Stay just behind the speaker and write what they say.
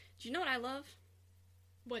Do you know what I love?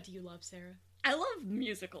 What do you love, Sarah? I love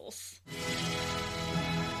musicals.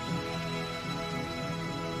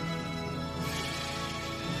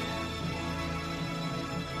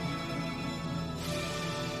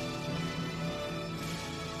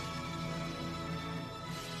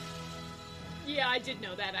 Yeah, I did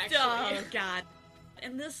know that, actually. Oh, God.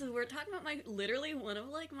 And we're talking about literally one of,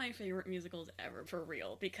 like, my favorite musicals ever, for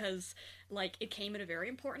real, because, like, it came at a very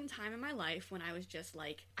important time in my life when I was just,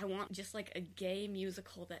 like, I want just, like, a gay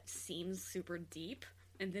musical that seems super deep,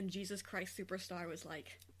 and then Jesus Christ Superstar was like,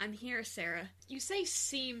 I'm here, Sarah. You say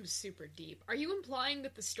seems super deep. Are you implying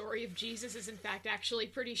that the story of Jesus is, in fact, actually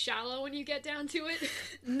pretty shallow when you get down to it?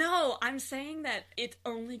 No, I'm saying that it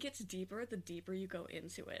only gets deeper the deeper you go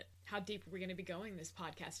into it. How deep are we going to be going this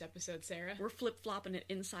podcast episode, Sarah? We're flip-flopping it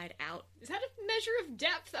inside out. Is that a measure of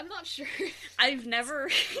depth? I'm not sure. I've never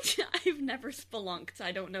spelunked.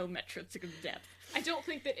 I don't know metrics of depth. I don't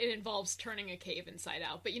think that it involves turning a cave inside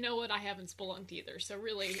out, but you know what? I haven't spelunked either, so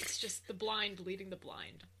really, it's just the blind leading the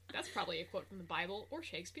blind. That's probably a quote from the Bible or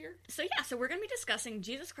Shakespeare. So we're going to be discussing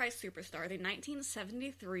Jesus Christ Superstar, the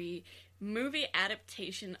 1973 movie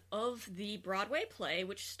adaptation of the Broadway play,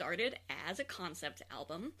 which started as a concept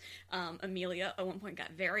album. Amelia at one point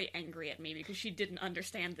got very angry at me because she didn't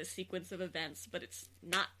understand this sequence of events, but it's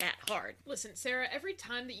not that hard. Listen, Sarah, every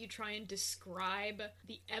time that you try and describe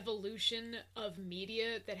the evolution of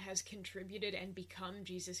media that has contributed and become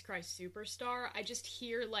Jesus Christ Superstar, I just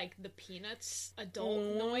hear, like, the Peanuts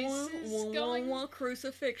adult noises going.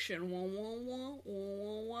 Crucifixion.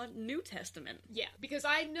 New Testament. Yeah, because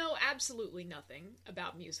I know absolutely nothing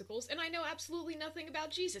about musicals, and I know absolutely nothing about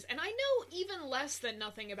Jesus, and I know even less than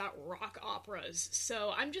nothing about rock operas,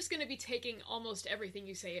 so I'm just gonna be taking almost everything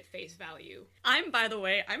you say at face value. By the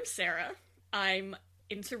way, I'm Sarah. I'm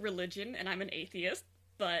into religion, and I'm an atheist,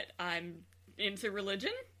 but I'm into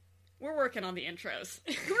religion. We're working on the intros.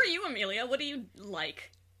 Who are you, Amelia? What do you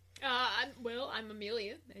like? I'm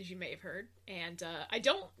Amelia, as you may have heard, and I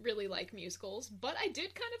don't really like musicals, but I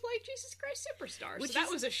did kind of like Jesus Christ Superstar, so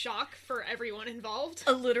that was a shock for everyone involved.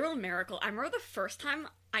 A literal miracle. I remember the first time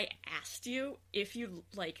I asked you if you,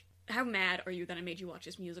 like, how mad are you that I made you watch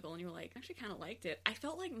this musical, and you were like, I actually kind of liked it. I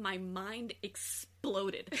felt like my mind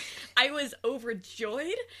exploded. I was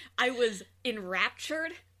overjoyed. I was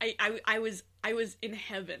enraptured. I was in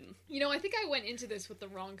heaven. You know, I think I went into this with the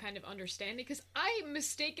wrong kind of understanding, because I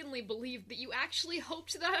mistakenly believed that you actually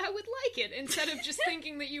hoped that I would like it, instead of just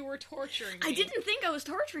thinking that you were torturing me. I didn't think I was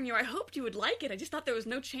torturing you. I hoped you would like it. I just thought there was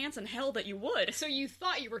no chance in hell that you would. So you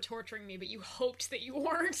thought you were torturing me, but you hoped that you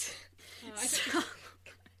weren't?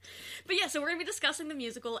 But yeah, so we're going to be discussing the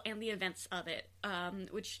musical and the events of it,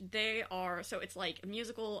 which they are, so it's like a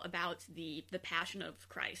musical about the Passion of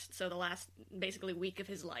Christ, so the last, basically, week of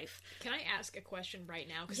his life. Can I ask a question right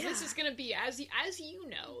now? Because this is going to be, as you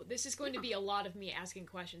know, this is going to be a lot of me asking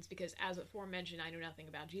questions, because as aforementioned, I know nothing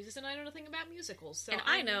about Jesus, and I know nothing about musicals, so and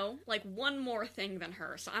I know, like, one more thing than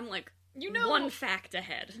her, so I'm like, you know, one fact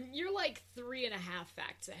ahead. You're like 3.5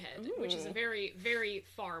 facts ahead, Ooh. Which is a very, very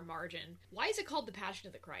far margin. Why is it called the Passion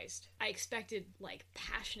of the Christ? I expected, like,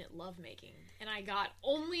 passionate lovemaking, and I got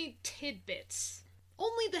only tidbits.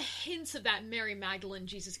 Only the hints of that Mary Magdalene,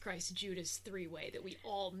 Jesus Christ, Judas three-way that we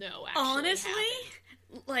all know actually Honestly?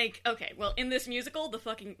 happened. Like, okay, well, in this musical, the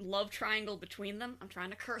fucking love triangle between them, I'm trying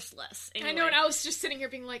to curse less. Anyway. I know, and I was just sitting here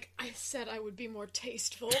being like, I said I would be more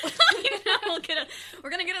tasteful. We're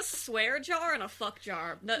gonna get a swear jar and a fuck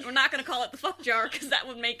jar. No, we're not gonna call it the fuck jar, because that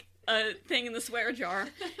would make a thing in the swear jar.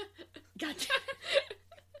 Gotcha.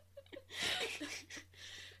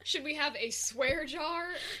 Should we have a swear jar,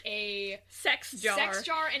 a sex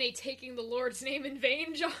jar, and a taking the Lord's name in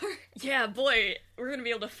vain jar? Yeah, boy, we're gonna be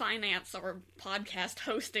able to finance our podcast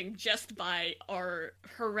hosting just by our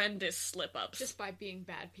horrendous slip-ups. Just by being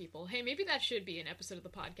bad people. Hey, maybe that should be an episode of the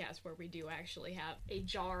podcast where we do actually have a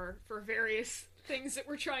jar for various things that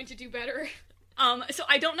we're trying to do better. So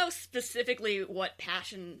I don't know specifically what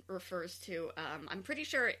passion refers to. I'm pretty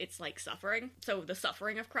sure it's like suffering. So the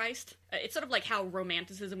suffering of Christ. It's sort of like how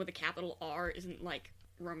romanticism with a capital R isn't like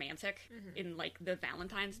romantic in like the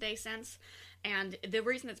Valentine's Day sense. And the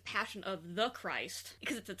reason it's Passion of the Christ,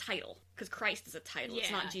 because it's a title. Because Christ is a title.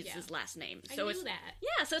 It's not Jesus' last name. So I knew that.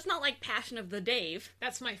 Yeah, so it's not like Passion of the Dave.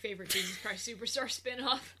 That's my favorite Jesus Christ Superstar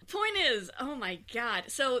spinoff. Point is, oh my god.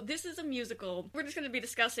 So this is a musical. We're just going to be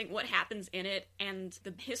discussing what happens in it and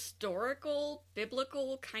the historical,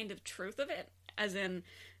 biblical kind of truth of it. As in,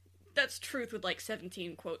 that's truth with like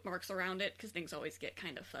 17 quote marks around it, because things always get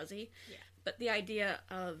kind of fuzzy. Yeah. But the idea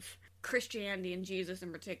of Christianity and Jesus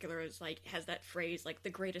in particular is like, has that phrase, like, the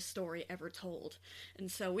greatest story ever told.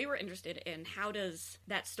 And so we were interested in how does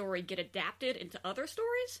that story get adapted into other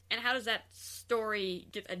stories? And how does that story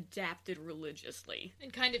get adapted religiously?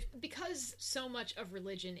 And kind of, because so much of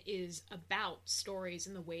religion is about stories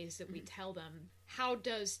and the ways that we tell them, how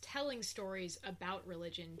does telling stories about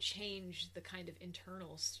religion change the kind of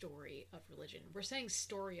internal story of religion? We're saying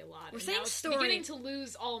story a lot. We're saying story. It's beginning to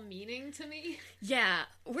lose all meaning to me. Yeah,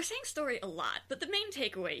 we're saying story a lot, but the main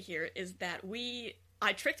takeaway here is that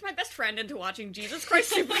I tricked my best friend into watching Jesus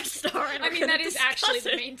Christ Superstar, and I mean, that is actually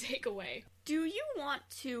the main takeaway. Do you want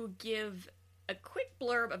to give a quick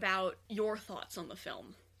blurb about your thoughts on the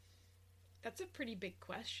film? That's a pretty big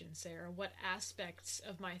question, Sarah. What aspects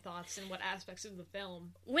of my thoughts and what aspects of the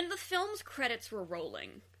film? When the film's credits were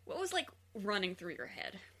rolling, what was, like, running through your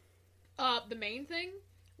head? The main thing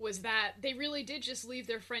was that they really did just leave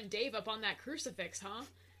their friend Dave up on that crucifix, huh?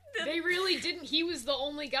 They really didn't. He was the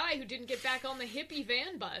only guy who didn't get back on the hippie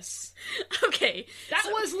van bus. Okay. That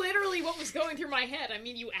was literally what was going through my head. I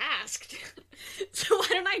mean, you asked. So why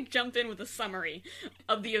don't I jump in with a summary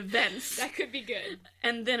of the events? That could be good.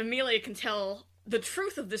 And then Amelia can tell the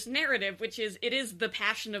truth of this narrative, which is, it is the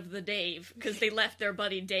passion of the Dave, because they left their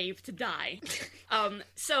buddy Dave to die.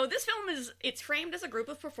 So this film it's framed as a group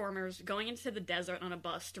of performers going into the desert on a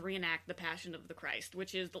bus to reenact the Passion of the Christ,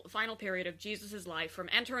 which is the final period of Jesus' life from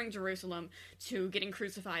entering Jerusalem to getting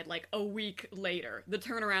crucified like a week later. The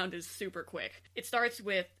turnaround is super quick. It starts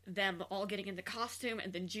with them all getting into costume,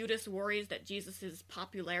 and then Judas worries that Jesus'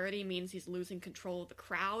 popularity means he's losing control of the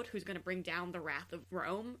crowd, who's going to bring down the wrath of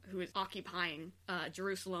Rome, who is occupying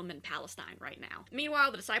Jerusalem and Palestine right now.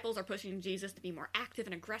 Meanwhile, the disciples are pushing Jesus to be more active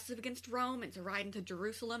and aggressive against Rome and to ride into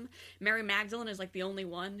Jerusalem. Mary Magdalene is like the only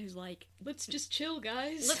one who's like, let's just chill,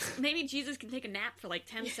 guys. Maybe Jesus can take a nap for like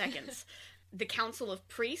 10 seconds. The council of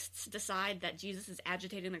priests decide that Jesus is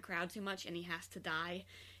agitating the crowd too much and he has to die.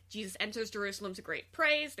 Jesus enters Jerusalem to great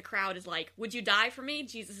praise. The crowd is like, would you die for me?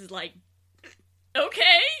 Jesus is like,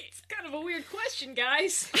 okay. It's kind of a weird question,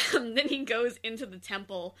 guys. Then he goes into the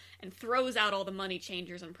temple and throws out all the money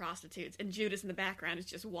changers and prostitutes, and Judas in the background is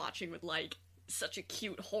just watching with, like, such a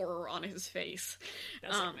cute horror on his face.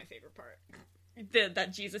 That's like my favorite part.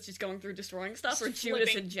 That Jesus is going through destroying stuff, or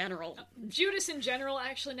Judas in general? Judas in general,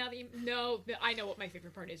 actually, now that I know what my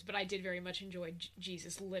favorite part is, but I did very much enjoy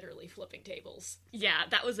Jesus literally flipping tables. Yeah,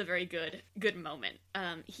 that was a very good moment.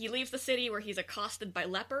 He leaves the city where he's accosted by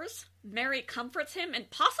lepers. Mary comforts him and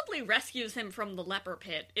possibly rescues him from the leper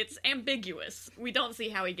pit. It's ambiguous. We don't see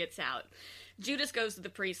how he gets out. Judas goes to the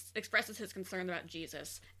priests, expresses his concern about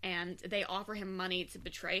Jesus, and they offer him money to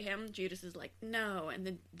betray him. Judas is like, no, and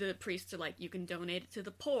then the priests are like, you can donate it to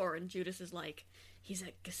the poor, and Judas is like, he's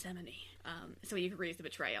at Gethsemane. So he agrees to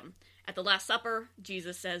betray him. At the Last Supper,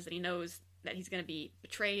 Jesus says that he knows that he's going to be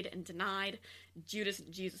betrayed and denied. Judas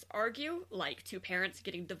and Jesus argue, like two parents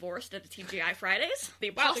getting divorced at the TGI Fridays. The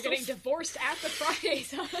apostles, they're getting divorced at the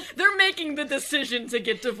Fridays. They're making the decision to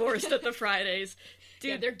get divorced at the Fridays. Dude,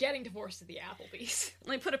 yeah, they're getting divorced at the Applebee's.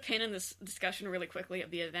 Let me put a pin in this discussion really quickly of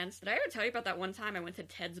the events. Did I ever tell you about that one time I went to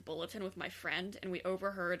Ted's Bulletin with my friend, and we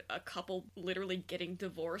overheard a couple literally getting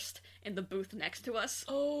divorced in the booth next to us?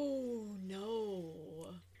 Oh, no.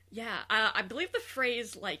 Yeah, I believe the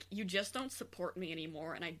phrase, like, you just don't support me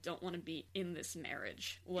anymore and I don't want to be in this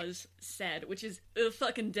marriage was said, which is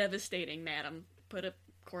fucking devastating, madam. Put a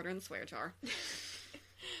quarter in the swear jar.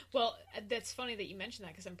 Well, that's funny that you mentioned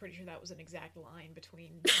that, because I'm pretty sure that was an exact line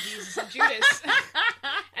between Jesus and Judas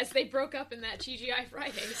as they broke up in that TGI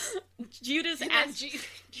Fridays. Judas and asked...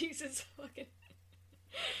 Jesus fucking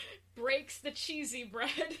breaks the cheesy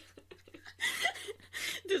bread.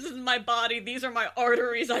 This is my body, these are my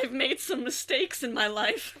arteries, I've made some mistakes in my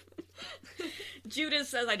life. Judas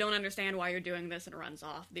says, I don't understand why you're doing this, and runs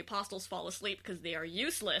off. The apostles fall asleep because they are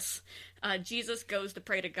useless. Jesus goes to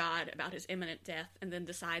pray to God about his imminent death, and then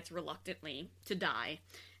decides reluctantly to die.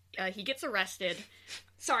 He gets arrested.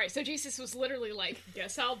 Sorry, so Jesus was literally like,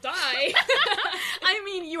 guess I'll die. I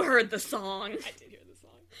mean, you heard the song. I did hear the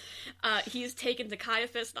song. He is taken to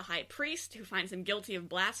Caiaphas, the high priest, who finds him guilty of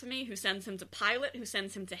blasphemy, who sends him to Pilate, who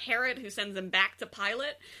sends him to Herod, who sends him back to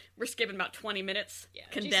Pilate. We're skipping about 20 minutes,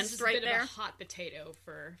 condensed Jesus right is a bit there. Of a hot potato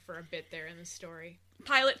for a bit there in the story.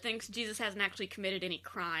 Pilate thinks Jesus hasn't actually committed any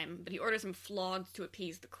crime, but he orders him flogged to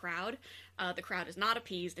appease the crowd. The crowd is not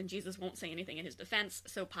appeased, and Jesus won't say anything in his defense,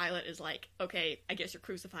 so Pilate is like, okay, I guess you're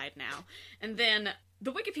crucified now. And then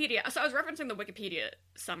the Wikipedia, so I was referencing the Wikipedia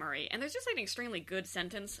summary, and there's just like an extremely good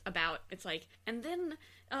sentence about, it's like, and then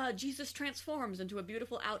Jesus transforms into a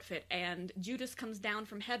beautiful outfit, and Judas comes down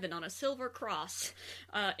from heaven on a silver cross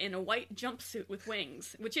in a white jumpsuit with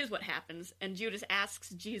wings, which is what happens, and Judas asks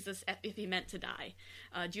Jesus if he meant to die.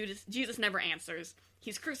 Jesus never answers.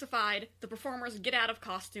 He's crucified, the performers get out of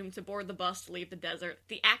costume to board the bus to leave the desert.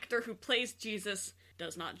 The actor who plays Jesus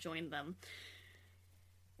does not join them.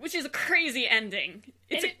 Which is a crazy ending.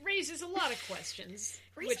 It raises a lot of questions,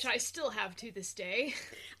 which I still have to this day.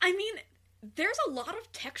 I mean, there's a lot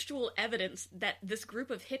of textual evidence that this group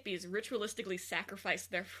of hippies ritualistically sacrificed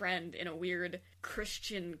their friend in a weird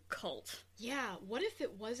Christian cult. Yeah, what if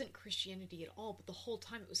it wasn't Christianity at all, but the whole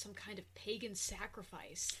time it was some kind of pagan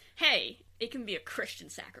sacrifice? Hey, it can be a Christian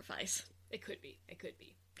sacrifice. It could be. It could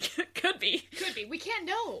be. Could be. Could be. We can't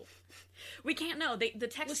know. We can't know. The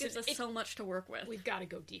text gives us so much to work with. We've got to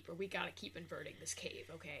go deeper. We got to keep inverting this cave,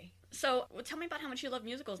 okay? So, tell me about how much you love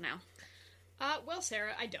musicals now. Well,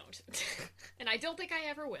 Sarah, I don't. And I don't think I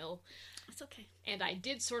ever will. That's okay. And I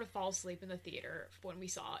did sort of fall asleep in the theater when we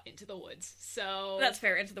saw Into the Woods, so... That's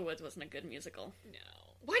fair. Into the Woods wasn't a good musical. No.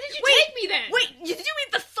 Why did you take me then? Wait, did you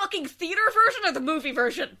mean the fucking theater version or the movie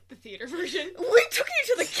version? The theater version. We took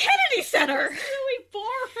you to the Kennedy Center! It's really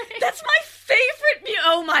boring. That's my favorite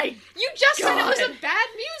oh my You just God. said it was a bad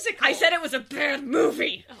musical! I said it was a bad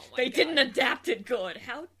movie! Oh my They God. didn't adapt it good.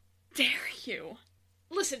 How dare you?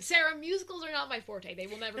 Listen, Sarah, musicals are not my forte. They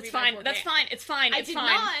will never That's be my fine. forte. That's fine. It's fine. I It's did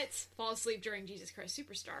fine. not fall asleep during Jesus Christ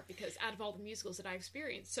Superstar because out of all the musicals that I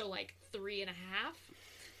experienced, so like 3.5,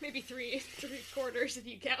 maybe 3.75 if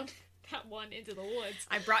you count that one Into the Woods.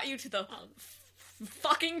 I brought you to the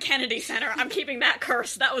fucking Kennedy Center. I'm keeping that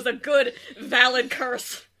curse. That was a good, valid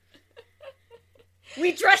curse.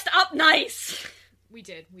 We dressed up nice. We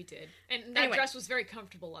did. And that Anyway. dress was very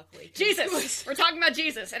comfortable, luckily. Jesus! We're talking about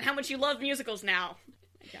Jesus and how much you love musicals now. Oh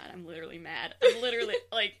my God, I'm literally mad. I'm literally,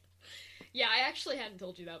 like... Yeah, I actually hadn't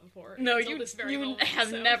told you that before. No, until you this very you moment,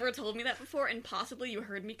 have so. never told me that before, and possibly you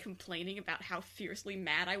heard me complaining about how fiercely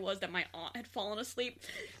mad I was that my aunt had fallen asleep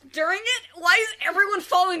during it. Why is everyone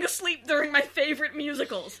falling asleep during my favorite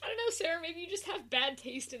musicals? I don't know, Sarah, maybe you just have bad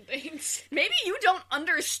taste in things. Maybe you don't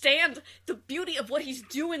understand the beauty of what he's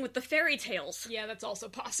doing with the fairy tales. Yeah, that's also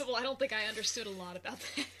possible. I don't think I understood a lot about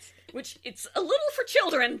that. Which, it's a little for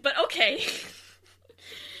children, but okay.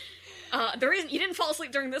 The reason you didn't fall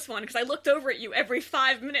asleep during this one, because I looked over at you every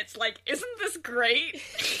 5 minutes like, isn't this great?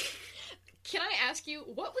 Can I ask you,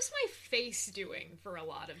 what was my face doing for a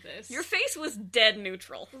lot of this? Your face was dead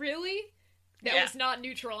neutral. Really? That Yeah. was not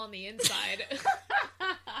neutral on the inside.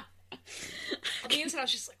 On the inside, I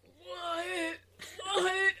was just like, what?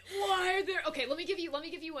 Why are there... Okay, let me give you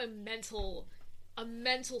a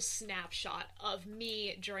mental snapshot of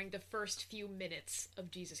me during the first few minutes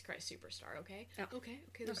of Jesus Christ Superstar, okay? Oh. Okay,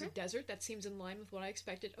 there's a desert. That seems in line with what I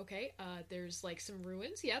expected. Okay, there's, like, some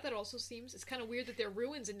ruins. Yeah, that also seems... It's kind of weird that they're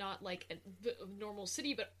ruins and not, like, a normal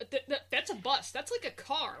city, but that's a bus. That's, like, a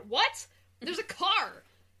car. What? There's a car!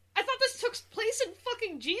 I thought this took place in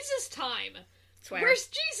fucking Jesus time! Swear. Where's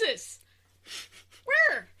Jesus?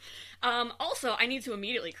 Where? Also, I need to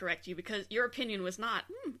immediately correct you, because your opinion was not,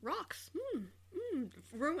 rocks,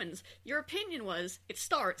 ruins. Your opinion was, it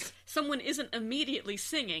starts, someone isn't immediately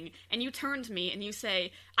singing, and you turn to me and you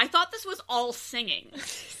say, I thought this was all singing.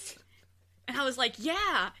 And I was like,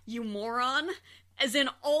 yeah, you moron. As in,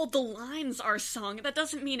 all the lines are sung. That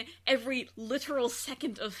doesn't mean every literal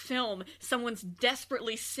second of film, someone's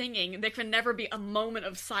desperately singing. There can never be a moment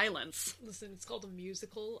of silence. Listen, it's called a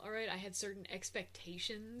musical, alright? I had certain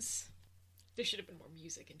expectations. There should have been more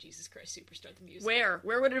music in Jesus Christ Superstar the musical. Where?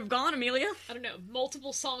 Where would it have gone, Amelia? I don't know,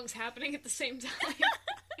 multiple songs happening at the same time.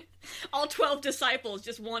 All 12 disciples,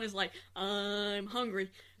 just one is like, I'm hungry,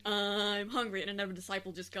 and another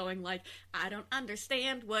disciple just going like, I don't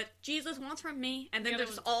understand what Jesus wants from me, and then The they're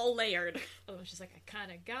other just all layered. Oh, it's just like, I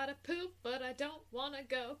kinda gotta poop, but I don't wanna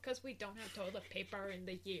go, cause we don't have toilet paper in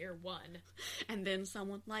the year 1. And then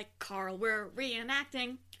someone like, Carl, we're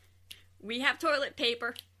reenacting. We have toilet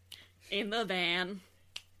paper in the van.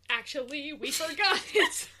 Actually, we forgot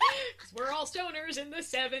it. Because we're all stoners in the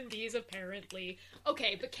 70s, apparently.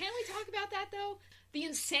 Okay, but can we talk about that, though? The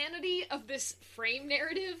insanity of this frame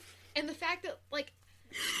narrative, and the fact that, like...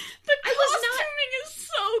 The costuming is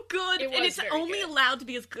so good, It and was it's very only good. allowed to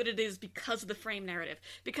be as good as it is because of the frame narrative.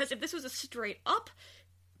 Because if this was a straight up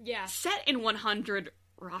Yeah. set in 100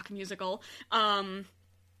 rock musical, then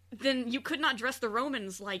you could not dress the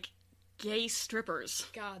Romans like gay strippers.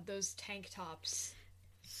 God, those tank tops.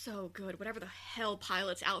 So good. Whatever the hell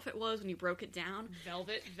Pilot's outfit was when you broke it down.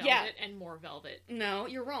 Velvet, Yeah. and more velvet. No,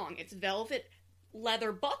 you're wrong. It's velvet,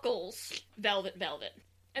 leather buckles, velvet.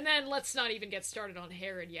 And then let's not even get started on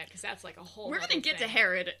Herod yet, because that's like a whole We're other gonna get thing. to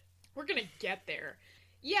Herod. We're gonna get there.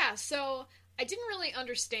 Yeah, so I didn't really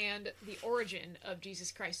understand the origin of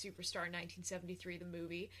Jesus Christ Superstar in 1973, the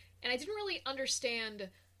movie, and I didn't really understand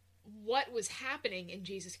what was happening in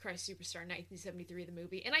Jesus Christ Superstar in 1973, the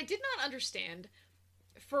movie, and I did not understand,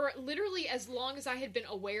 for literally as long as I had been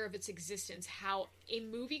aware of its existence, how a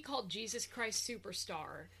movie called Jesus Christ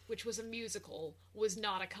Superstar, which was a musical, was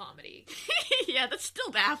not a comedy. Yeah, that's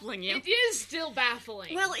still baffling you. It is still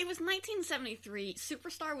baffling. Well, it was 1973.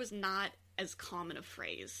 Superstar was not as common a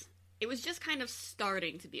phrase. It was just kind of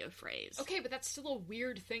starting to be a phrase. Okay, but that's still a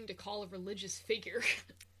weird thing to call a religious figure.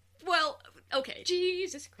 Well, okay.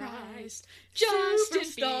 Jesus Christ, Justin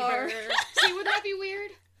Superstar. Bieber. See, would that be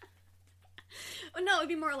weird? No, it'd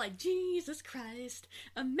be more like Jesus Christ,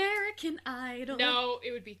 American Idol. No,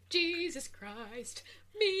 it would be Jesus Christ,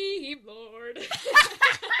 me Lord.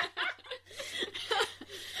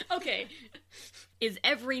 Okay. Is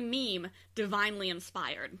every meme divinely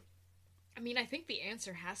inspired? I mean, I think the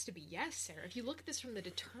answer has to be yes, Sarah. If you look at this from the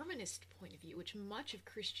determinist point of view, which much of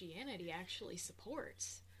Christianity actually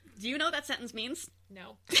supports. Do you know what that sentence means?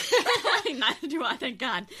 No. Neither do I, thank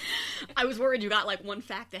God. I was worried you got like one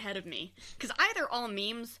fact ahead of me. Because either all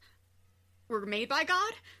memes were made by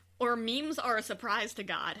God, or memes are a surprise to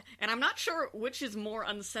God. And I'm not sure which is more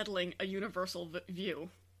unsettling a universal view.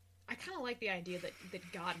 I kind of like the idea that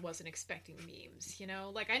God wasn't expecting memes, you know?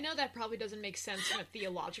 Like, I know that probably doesn't make sense from a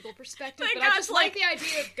theological perspective, but I just like the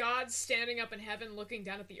idea of God standing up in heaven looking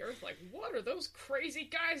down at the earth like, what are those crazy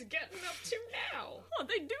guys getting up to now? Oh,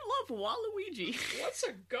 they do love Waluigi. What's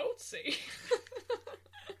a goatsy?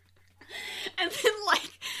 And then, like,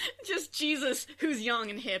 just Jesus, who's young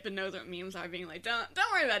and hip and knows what memes are, being like, don't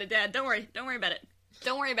worry about it, Dad. Don't worry about it.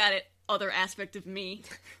 Don't worry about it, other aspect of me.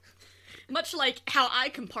 Much like how I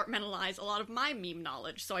compartmentalize a lot of my meme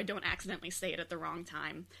knowledge so I don't accidentally say it at the wrong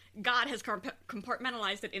time. God has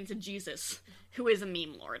compartmentalized it into Jesus, who is a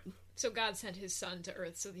meme lord. So God sent his son to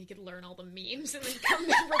Earth so that he could learn all the memes and then come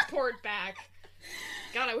and report back.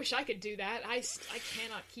 God, I wish I could do that. I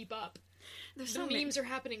cannot keep up. There's The memes are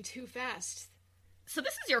happening too fast. So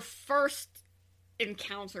this is your first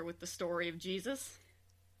encounter with the story of Jesus?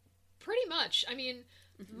 Pretty much. I mean,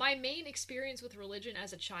 my main experience with religion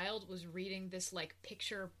as a child was reading this, like,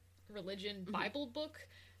 picture religion Bible book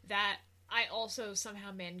that I also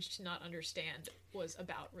somehow managed to not understand was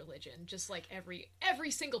about religion. Just like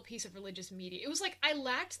every single piece of religious media. It was like I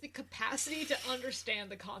lacked the capacity to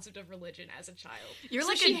understand the concept of religion as a child. You're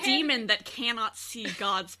like a demon that cannot see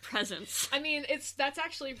God's presence. I mean, that's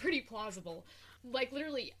actually pretty plausible. Like,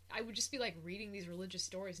 literally, I would just be, like, reading these religious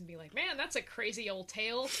stories and be like, man, that's a crazy old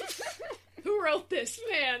tale. Who wrote this?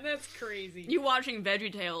 Man, that's crazy. You watching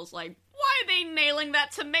VeggieTales, like, why are they nailing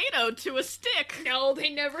that tomato to a stick? No, they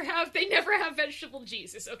never have vegetable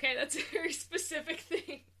Jesus, okay? That's a very specific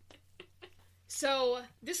thing. So,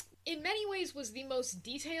 this, in many ways, was the most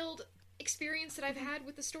detailed experience that I've had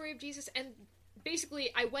with the story of Jesus, and basically,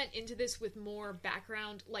 I went into this with more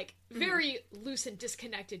background, like, very loose and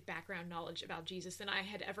disconnected background knowledge about Jesus than I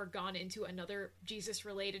had ever gone into another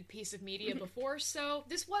Jesus-related piece of media before, so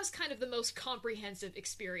this was kind of the most comprehensive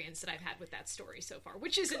experience that I've had with that story so far,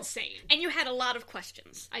 which is insane. And you had a lot of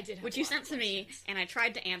questions. I did have which a you lot sent of to me, questions. and I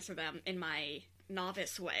tried to answer them in my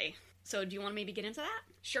novice way. So do you want me to get into that?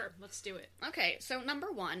 Sure, let's do it. Okay, so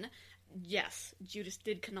number one, yes, Judas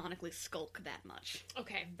did canonically skulk that much.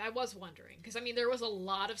 Okay, I was wondering, because, I mean, there was a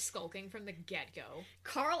lot of skulking from the get-go.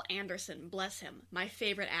 Carl Anderson, bless him, my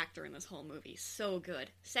favorite actor in this whole movie. So good.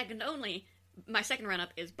 My second run-up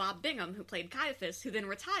is Bob Bingham, who played Caiaphas, who then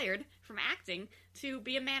retired from acting to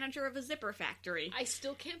be a manager of a zipper factory. I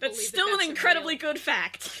still can't believe That's still an incredibly good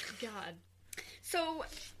fact. God. So,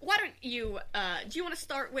 why don't you, do you want to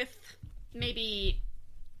start with maybe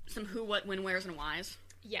some who, what, when, wheres, and whys?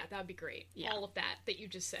 Yeah, that would be great. Yeah. All of that you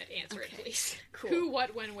just said. Answer it, please. Cool. Who,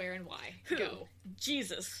 what, when, where, and why. Who? Go.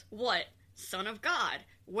 Jesus. What? Son of God.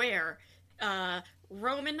 Where?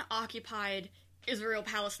 Roman-occupied Israel,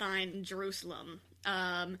 Palestine, Jerusalem.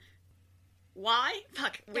 Why?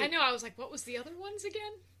 Fuck. Wait. I know, I was like, what was the other ones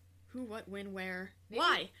again? Who, what, when, where, Maybe.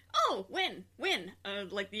 why? Oh, when?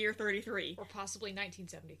 Like the year 33. Or possibly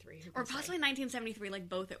 1973. who Or can say? possibly 1973, like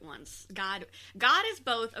both at once. God is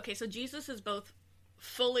both, okay, so Jesus is both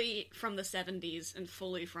fully from the 70s and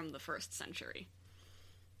fully from the 1st century.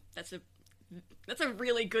 That's a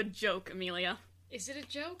really good joke, Amelia. Is it a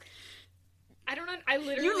joke? I don't know. I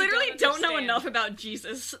literally You literally don't know understand. enough about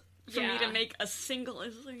Jesus for me to Yeah. make a single...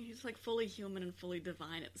 He's like fully human and fully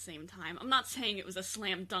divine at the same time. I'm not saying it was a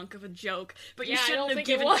slam dunk of a joke, but you Yeah, I shouldn't don't have think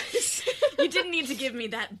given... it was. You didn't need to give me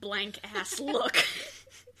that blank-ass look.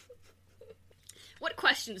 What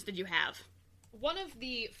questions did you have? One of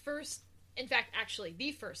the first, in fact, actually,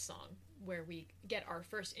 the first song where we get our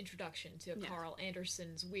first introduction to Carl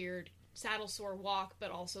Anderson's weird saddle sore walk,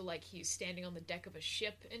 but also like he's standing on the deck of a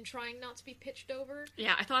ship and trying not to be pitched over.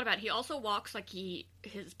 Yeah, I thought about it. He also walks like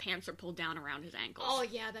his pants are pulled down around his ankles. Oh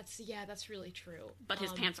yeah, that's really true. But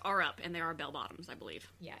his pants are up, and they are bell bottoms, I believe.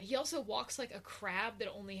 Yeah, he also walks like a crab that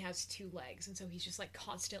only has 2 legs, and so he's just like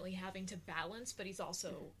constantly having to balance, but he's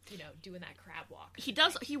also, doing that crab walk.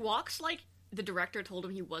 He walks like the director told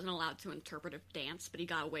him he wasn't allowed to interpret a dance, but he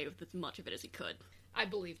got away with as much of it as he could. I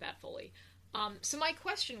believe that fully. So my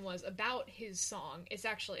question was about his song. It's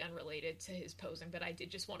actually unrelated to his posing, but I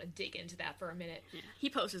did just want to dig into that for a minute. Yeah, he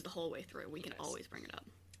poses the whole way through. We can always bring it up.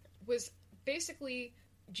 Was basically,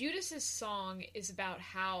 Judas's song is about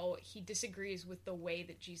how he disagrees with the way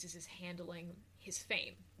that Jesus is handling his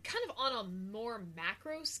fame. Kind of on a more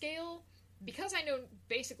macro scale, because I know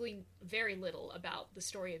basically very little about the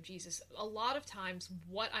story of Jesus, a lot of times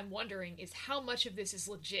what I'm wondering is how much of this is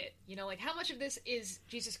legit. Like how much of this is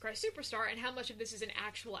Jesus Christ Superstar and how much of this is an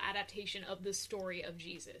actual adaptation of the story of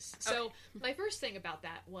Jesus. Okay. So my first thing about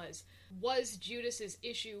that was Judas's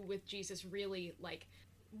issue with Jesus really like,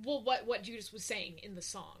 well, what Judas was saying in the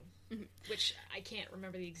song, which I can't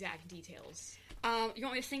remember the exact details. You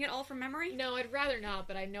want me to sing it all from memory? No, I'd rather not,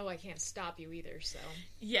 but I know I can't stop you either, so...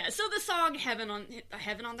 Yeah, so the song Heaven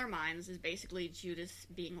on Their Minds is basically Judas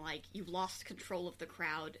being like, you've lost control of the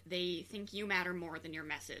crowd, they think you matter more than your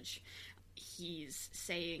message. He's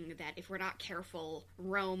saying that if we're not careful,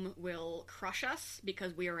 Rome will crush us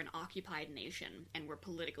because we are an occupied nation and we're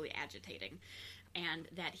politically agitating. And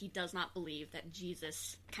that he does not believe that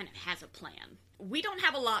Jesus kind of has a plan. We don't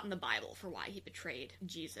have a lot in the Bible for why he betrayed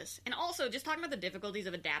Jesus. And also, just talking about the difficulties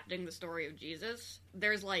of adapting the story of Jesus,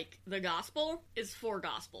 there's like, the gospel is 4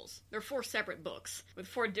 gospels. They're 4 separate books, with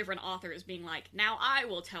 4 different authors being like, now I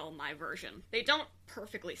will tell my version. They don't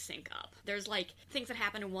perfectly sync up. There's like, things that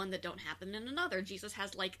happen in one that don't happen in another. Jesus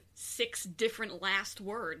has like 6 different last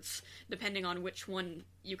words, depending on which one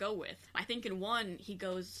you go with. I think in one, he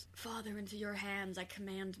goes, Father, into your hands I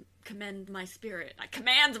commend my spirit. I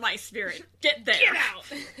command my spirit. Get there. Get out.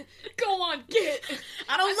 Go on, get.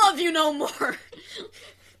 I don't love you no more.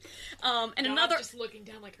 And God, another... just looking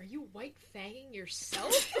down like, are you white-fanging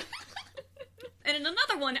yourself? And in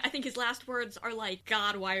another one, I think his last words are like,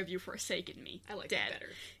 God, why have you forsaken me? I like Dead. that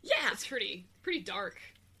better. Yeah. It's pretty dark.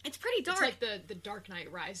 It's pretty dark. It's like the Dark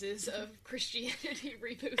Knight Rises of Christianity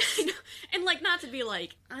reboots. And, like, not to be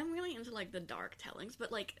like, I'm really into, like, the dark tellings,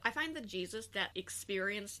 but, like, I find the Jesus that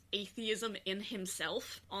experienced atheism in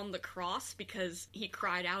himself on the cross because he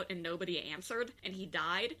cried out and nobody answered, and he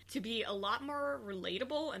died, to be a lot more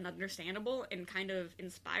relatable and understandable and kind of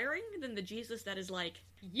inspiring than the Jesus that is like,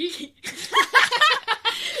 yeet.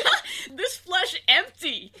 This flesh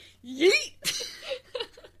empty. Yeet.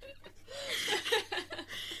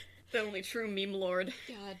 The only true meme lord.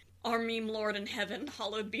 God. Our meme lord in heaven,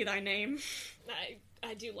 hallowed be thy name.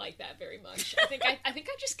 I do like that very much. I think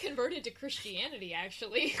I just converted to Christianity,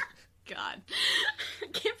 actually. God. I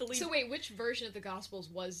can't believe... So wait, which version of the Gospels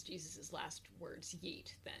was Jesus' last words,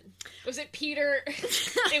 yeet, then? Was it Peter?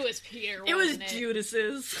 It was Peter, wasn't it?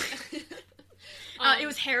 Judas's. It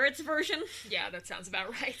was Herod's version. Yeah, that sounds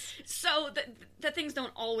about right. So that things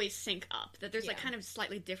don't always sync up. That there's like kind of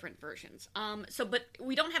slightly different versions. But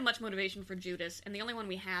we don't have much motivation for Judas, and the only one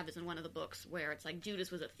we have is in one of the books where it's like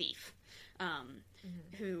Judas was a thief,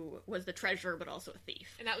 who was the treasurer but also a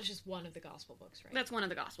thief. And that was just one of the gospel books, right? That's one of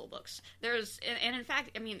the gospel books. There's, and in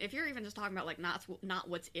fact, I mean, if you're even just talking about like not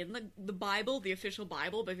what's in the Bible, the official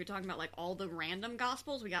Bible, but if you're talking about like all the random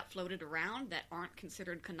gospels we got floated around that aren't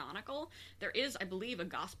considered canonical, there is, I believe, a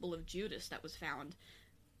Gospel of Judas that was found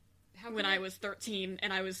when I was 13,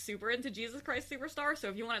 and I was super into Jesus Christ Superstar, so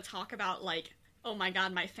if you want to talk about, like, oh my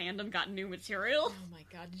god, my fandom got new material. Oh my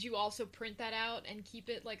god, did you also print that out and keep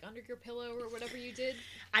it, like, under your pillow or whatever you did?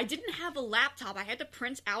 I didn't have a laptop, I had to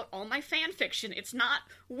print out all my fan fiction. It's not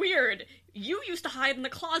weird. You used to hide in the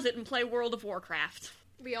closet and play World of Warcraft.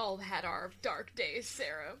 We all had our dark days,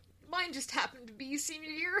 Sarah. Mine just happened to be senior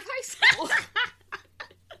year of high school.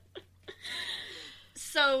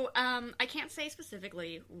 So, I can't say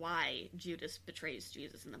specifically why Judas betrays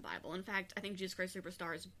Jesus in the Bible. In fact, I think Jesus Christ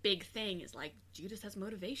Superstar's big thing is, like, Judas has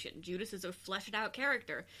motivation. Judas is a fleshed-out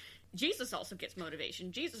character. Jesus also gets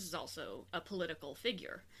motivation. Jesus is also a political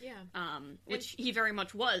figure. Yeah. Which he very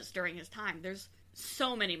much was during his time. There's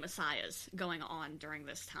so many messiahs going on during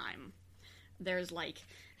this time. There's, like,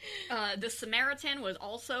 the Samaritan was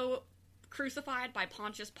also crucified by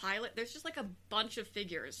Pontius Pilate. There's just, like, a bunch of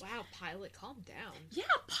figures. Wow, Pilate, calm down. Yeah,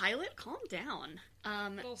 Pilate, calm down.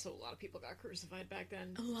 But also, a lot of people got crucified back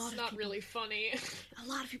then. It's not really funny. A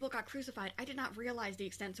lot of people got crucified. I did not realize the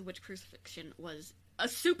extent to which crucifixion was a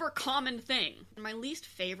super common thing. My least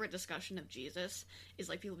favorite discussion of Jesus is,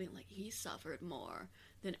 like, people being like, he suffered more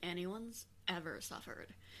than anyone's ever suffered.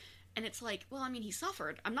 And it's like, well, I mean, he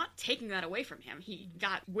suffered. I'm not taking that away from him. He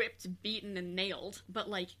got whipped, beaten, and nailed. But,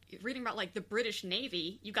 like, reading about, like, the British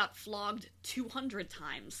Navy, you got flogged 200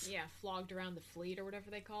 times. Yeah, flogged around the fleet or whatever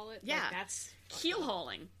they call it. Yeah. Like, that's...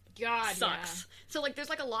 Keel-hauling. God, sucks. Yeah. So, like, there's,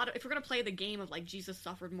 like, a lot of... If we're gonna play the game of, like, Jesus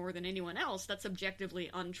suffered more than anyone else, that's objectively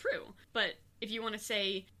untrue. But if you want to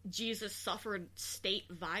say Jesus suffered state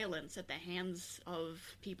violence at the hands of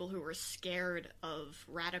people who were scared of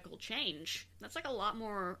radical change, that's, like, a lot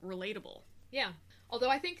more relatable. Yeah. Although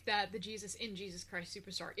I think that the Jesus in Jesus Christ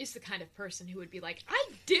Superstar is the kind of person who would be like, I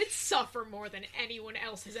did suffer more than anyone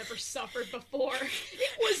else has ever suffered before.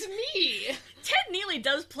 It was me! Ted Neely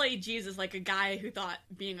does play Jesus like a guy who thought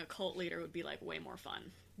being a cult leader would be, like, way more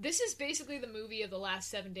fun. This is basically the movie of the last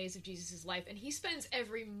 7 days of Jesus' life, and he spends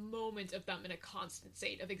every moment of them in a constant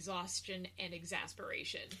state of exhaustion and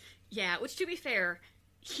exasperation. Yeah, which, to be fair,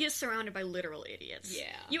 he is surrounded by literal idiots.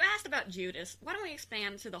 Yeah. You asked about Judas. Why don't we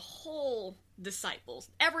expand to the whole disciples?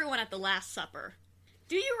 Everyone at the Last Supper.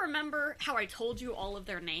 Do you remember how I told you all of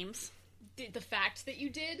their names? The fact that you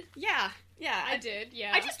did? Yeah. I did,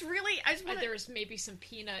 yeah. I just want to... There's maybe some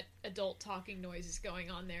peanut adult talking noises going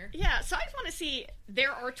on there. Yeah, so I just want to see,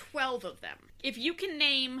 there are 12 of them. If you can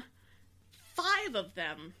name 5 of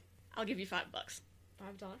them, I'll give you $5. $5?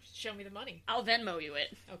 Show me the money. I'll Venmo you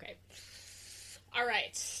it. Okay.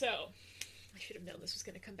 Alright, so... I should have known this was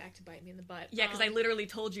going to come back to bite me in the butt. Yeah, because I literally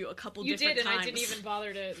told you a couple different times. You did, and I didn't even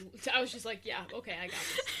bother to... I was just like, yeah, okay, I got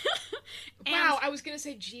this. Wow, I was going to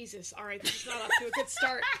say Jesus. Alright, this is not off to a good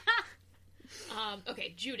start.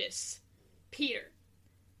 Okay, Judas. Peter.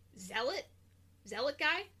 Zealot? Zealot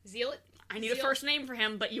guy? Zealot? I need a first name for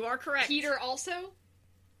him, but you are correct. Peter also?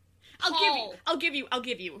 I'll give you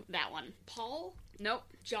that one. Paul? Nope.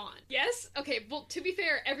 John. Yes? Okay, well, to be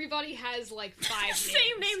fair, everybody has, like, 5 names.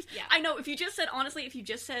 Same names. Yeah. I know, if you just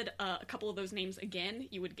said a couple of those names again,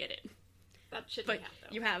 you would get it. That shouldn't but count,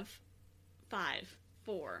 though. You have 5,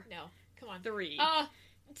 4... No, come on. 3...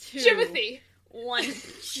 2... Jimothy! 1...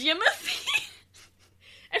 Jimothy?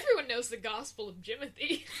 Everyone knows the Gospel of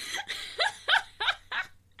Jimothy.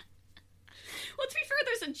 Well, to be fair,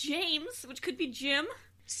 there's a James, which could be Jim.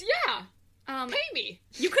 Yeah! Pay me!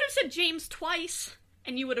 You could have said James twice,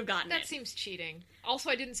 and you would have gotten it. That seems cheating. Also,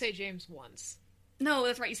 I didn't say James once. No,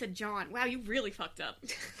 that's right, you said John. Wow, you really fucked up.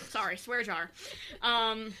 Sorry, swear jar.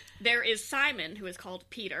 There is Simon, who is called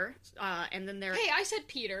Peter, and then there... Hey, I said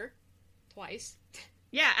Peter. Twice.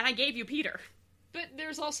 Yeah, and I gave you Peter. But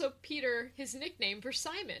there's also Peter, his nickname for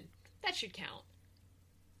Simon. That should count.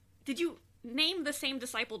 Did you name the same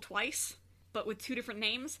disciple twice, but with 2 different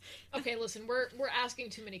names? Okay, listen, we're asking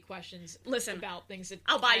too many questions about things that...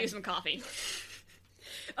 I'll buy you some coffee.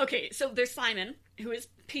 Okay, so there's Simon, who is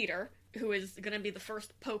Peter, who is going to be the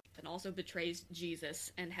first pope, and also betrays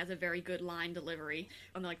Jesus, and has a very good line delivery.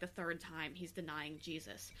 On, like, the 3rd time, he's denying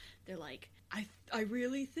Jesus. They're like, I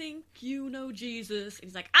really think you know Jesus. And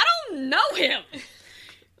he's like, I don't know him!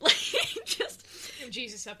 Like, just... And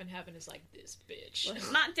Jesus up in heaven is like, this bitch. Well,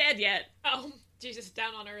 he's not dead yet. Oh, Jesus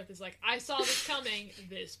down on earth is like, I saw this coming,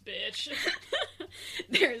 this bitch.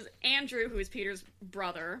 There's Andrew, who is Peter's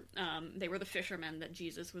brother. They were the fishermen that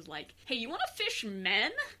Jesus was like, hey, you want to fish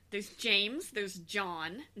men? There's James, there's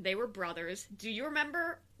John. They were brothers. Do you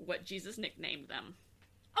remember what Jesus nicknamed them?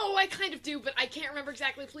 Oh, I kind of do, but I can't remember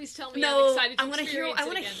exactly. Please tell me. No, I'm excited to I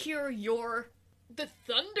want to again. hear your... The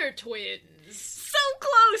Thunder Twins. So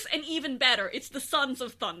close, and even better. It's the Sons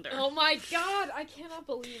of Thunder. Oh my god, I cannot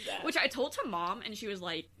believe that. Which I told to Mom, and she was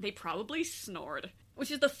like, they probably snored.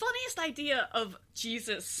 Which is the funniest idea of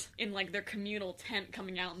Jesus in, like, their communal tent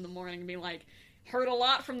coming out in the morning and being like, heard a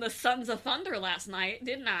lot from the Sons of Thunder last night,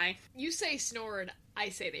 didn't I? You say snored, I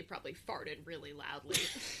say they probably farted really loudly.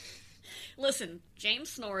 Listen, James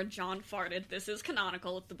snored, John farted. This is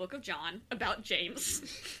canonical. It's the Book of John about James.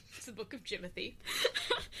 It's the Book of Jimothy.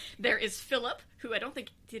 There is Philip, who I don't think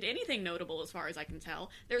did anything notable as far as I can tell.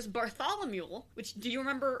 There's Bartholomew, which, do you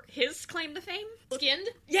remember his claim to fame? Skinned?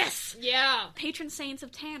 Yes! Yeah. Patron saints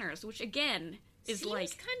of tanners, which again is seems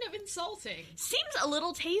like... kind of insulting. Seems a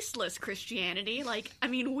little tasteless, Christianity. Like, I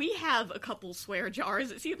mean, we have a couple swear jars.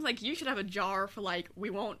 It seems like you should have a jar for, like, we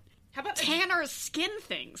won't... How about tanners skin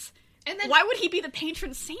things? And then why would he be the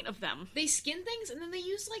patron saint of them? they skin things, and then they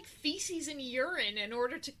use, like, feces and urine in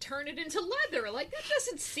order to turn it into leather. Like, that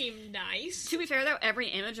doesn't seem nice. To be fair, though, every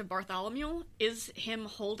image of Bartholomew is him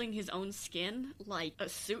holding his own skin, like a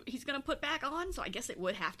suit he's gonna put back on, so I guess it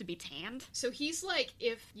would have to be tanned. So he's like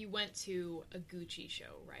if you went to a Gucci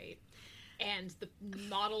show, right? And the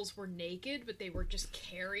models were naked, but they were just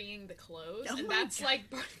carrying the clothes. Oh and my that's God. like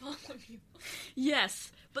Bartholomew.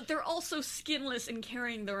 Yes, but they're also skinless and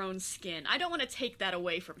carrying their own skin. I don't want to take that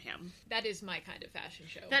away from him. That is my kind of fashion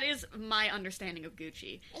show. That is my understanding of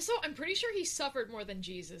Gucci. Also, I'm pretty sure he suffered more than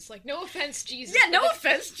Jesus. Like, no offense, Jesus. Yeah, no but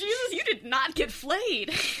offense, Jesus, you did not get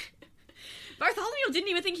flayed. Bartholomew didn't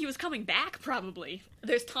even think he was coming back, probably.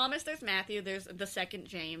 There's Thomas, there's Matthew, there's the second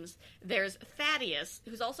James, there's Thaddeus,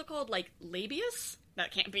 who's also called, like, Labius?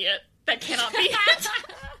 That can't be it. That cannot be it.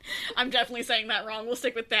 I'm definitely saying that wrong. We'll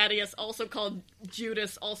stick with Thaddeus, also called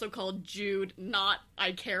Judas, also called Jude, not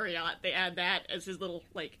Icariot. They add that as his little,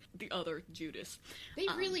 like, the other Judas. They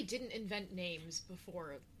really didn't invent names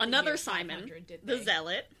before the Another year Simon, 500, did the they?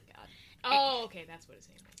 Zealot, God. Oh, okay, that's what his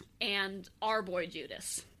name was. and our boy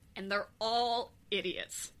Judas. And they're all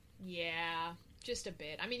idiots. Yeah, just a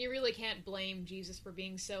bit. I mean, you really can't blame Jesus for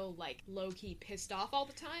being so, like, low-key pissed off all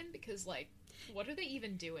the time, because, like, what are they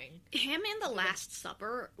even doing? Him in the Last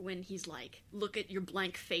Supper, when he's like, look at your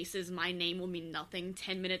blank faces, my name will mean nothing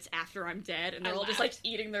 10 minutes after I'm dead, and they're all just, like,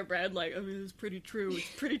 eating their bread, like, I mean, it's pretty true, it's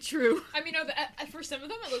pretty true. I mean, no, for some of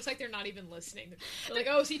them, it looks like they're not even listening. They're like,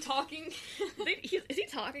 oh, is he talking? Is he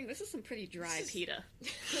talking? This is some pretty dry pita.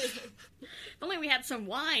 If only we had some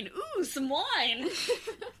wine. Ooh, some wine!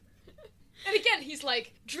 And again, he's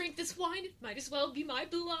like, drink this wine, it might as well be my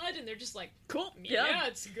blood. And they're just like, Cool. yeah,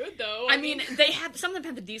 it's good though. I mean, some of them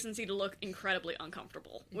have the decency to look incredibly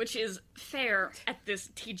uncomfortable, which is fair at this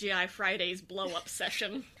TGI Fridays blow-up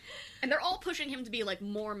session. And they're all pushing him to be, like,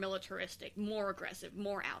 more militaristic, more aggressive,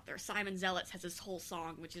 more out there. Simon Zealots has this whole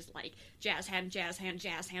song, which is like, jazz hand, jazz hand,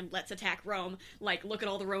 jazz hand, let's attack Rome. Like, look at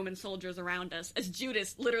all the Roman soldiers around us. As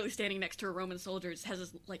Judas, literally standing next to a Roman soldier, just has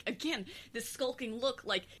this, like, again, this skulking look,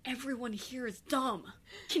 like, everyone here is dumb.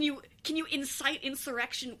 Can you incite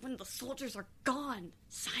insurrection when the soldiers are gone,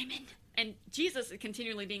 Simon? And Jesus is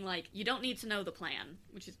continually being like, you don't need to know the plan,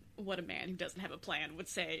 which is what a man who doesn't have a plan would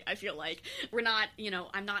say, I feel like. We're not,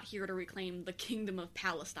 I'm not here to reclaim the kingdom of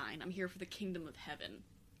Palestine. I'm here for the kingdom of heaven.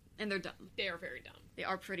 And they're dumb. they are very dumb. They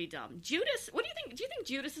are pretty dumb. Judas, what do you think? Do you think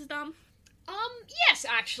Judas is dumb? Yes,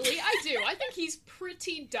 actually, I do. I think he's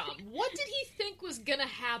pretty dumb. What did he think was gonna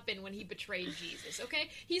happen when he betrayed Jesus, okay?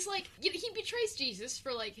 He's like, he betrays Jesus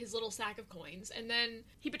for, like, his little sack of coins, and then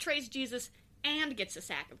He betrays Jesus and gets a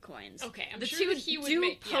sack of coins. Okay, I'm the sure two that he would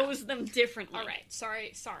do pose them differently. all right,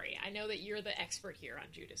 sorry. I know that you're the expert here on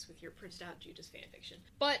Judas with your printed out Judas fanfiction,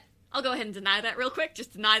 but I'll go ahead and deny that real quick.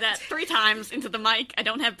 Just deny that 3 times into the mic. I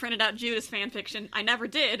don't have printed out Judas fanfiction. I never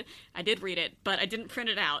did. I did read it, but I didn't print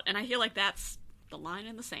it out. And I feel like that's the line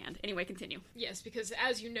in the sand. Anyway, continue. yes, because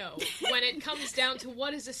as you know, when it comes down to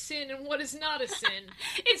what is a sin and what is not a sin,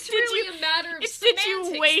 it's Did really a matter of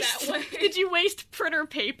semantics that way. Did you waste printer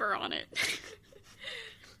paper on it?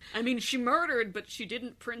 I mean, she murdered, but she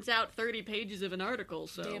didn't print out 30 pages of an article,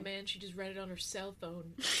 so... Damn, man, she just read it on her cell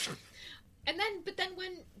phone. But then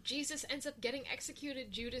when Jesus ends up getting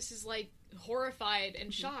executed, Judas is, like, horrified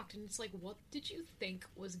and shocked, and it's like, what did you think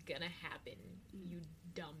was gonna happen, you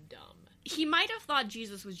dumb? He might have thought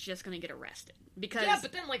Jesus was just gonna get arrested, because... Yeah,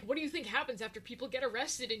 but then, like, what do you think happens after people get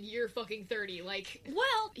arrested in year fucking 30? Like...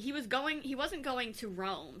 Well, he wasn't going to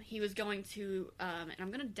Rome. He was going to, and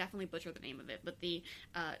I'm gonna definitely butcher the name of it, but the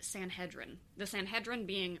Sanhedrin. The Sanhedrin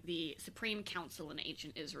being the supreme council in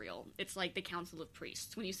ancient Israel. It's like the council of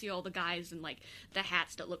priests. When you see all the guys in, like, the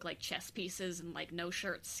hats that look like chess pieces and, like, no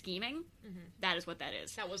shirts scheming, that is what that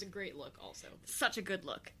is. That was a great look, also. Such a good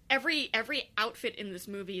look. Every outfit in this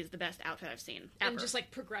movie is the best outfit I've seen, ever. And just,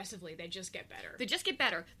 like, progressively, they just get better. They just get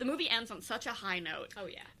better. The movie ends on such a high note. Oh,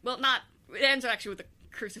 yeah. Well, it ends actually with the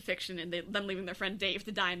crucifixion and them leaving their friend Dave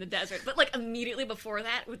to die in the desert. But, like, immediately before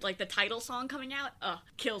that, with, like, the title song coming out,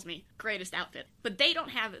 kills me. Greatest outfit. But they don't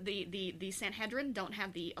have, the Sanhedrin don't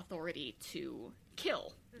have the authority to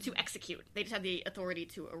kill, to execute. They just have the authority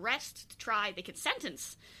to arrest, to try, they could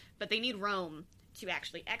sentence, but they need Rome to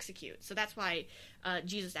actually execute. So that's why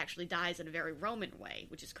Jesus actually dies in a very Roman way,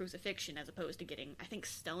 which is crucifixion, as opposed to getting, I think,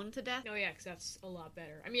 stoned to death. Oh, yeah, because that's a lot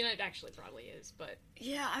better. I mean, it actually probably is, but...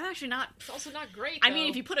 Yeah, I'm actually not... It's also not great, I mean,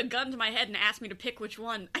 if you put a gun to my head and asked me to pick which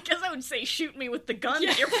one, I guess I would say shoot me with the gun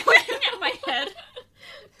that you're pointing at my head.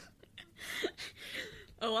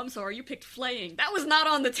 Oh, I'm sorry, you picked flaying. That was not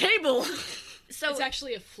on the table! So it's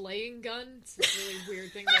actually a flaying gun. It's this really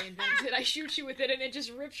weird thing they invented. I shoot you with it and it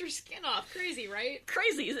just rips your skin off. Crazy, right?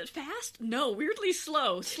 Crazy. Is it fast? No, weirdly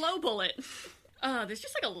slow. Slow bullet. There's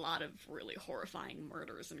just like a lot of really horrifying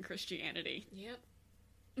murders in Christianity. Yep.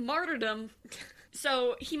 Martyrdom.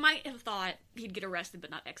 So he might have thought he'd get arrested but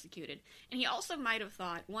not executed. And he also might have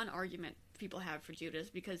thought, one argument people have for Judas,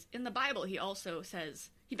 because in the Bible he also says,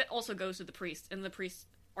 he also goes to the priest, and the priests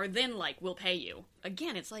are then like, we'll pay you.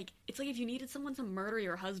 Again, it's like if you needed someone to murder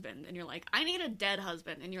your husband, and you're like, I need a dead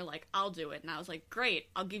husband, and you're like, I'll do it. And I was like, great,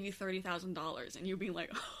 I'll give you $30,000. And you'd be like,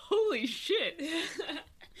 holy shit.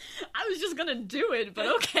 I was just gonna do it, but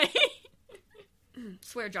okay.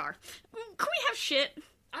 Swear jar. Can we have shit?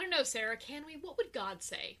 I don't know, Sarah, can we? What would God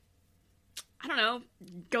say? I don't know,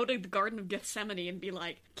 go to the Garden of Gethsemane and be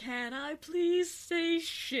like, can I please say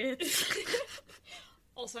shit?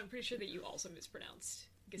 Also, I'm pretty sure that you also mispronounced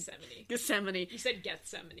Gethsemane. Gethsemane. You said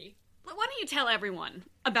Gethsemane. Why don't you tell everyone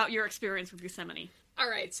about your experience with Gethsemane?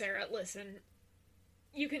 Alright, Sarah, listen.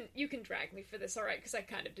 You can drag me for this, alright, because I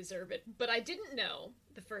kind of deserve it. But I didn't know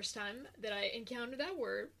the first time that I encountered that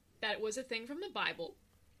word that it was a thing from the Bible,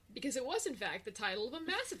 because it was, in fact, the title of a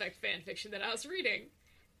Mass Effect fanfiction that I was reading.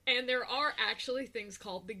 And there are actually things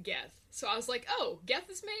called the Geth. So I was like, oh, Geth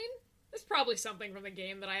is main? That's probably something from the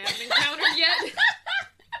game that I haven't encountered yet.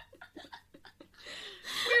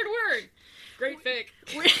 Weird word. Great fic.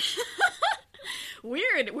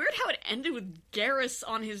 Weird how it ended with Garrus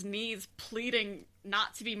on his knees pleading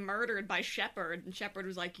not to be murdered by Shepard, and Shepard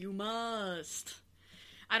was like, you must.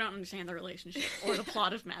 I don't understand the relationship, or the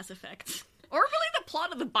plot of Mass Effect. Or really the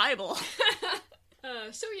plot of the Bible.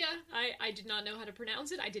 So yeah, I did not know how to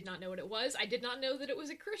pronounce it. I did not know what it was. I did not know that it was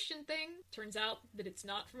a Christian thing. Turns out that it's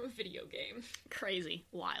not from a video game. Crazy.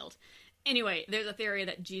 Wild. Anyway, there's a theory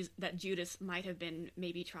that that Judas might have been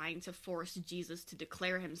maybe trying to force Jesus to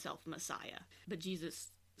declare himself Messiah. But Jesus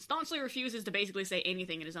staunchly refuses to basically say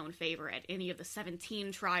anything in his own favor at any of the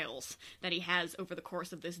 17 trials that he has over the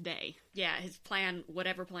course of this day. Yeah, his plan,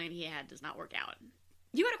 whatever plan he had, does not work out.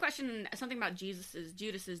 You had a question, something about Judas's.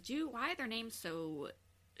 Why are their names so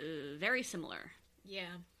very similar? Yeah.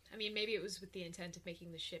 I mean, maybe it was with the intent of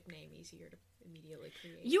making the ship name easier to immediately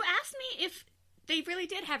create. You asked me if they really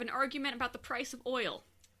did have an argument about the price of oil.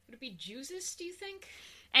 Would it be Judas, do you think?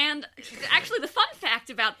 And actually, the fun fact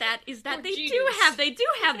about that is that they do have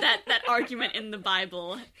that argument in the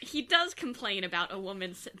Bible. He does complain about a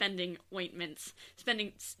woman spending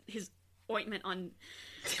his ointment on.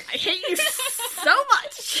 I hate you so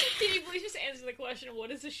much. Can you please just answer the question,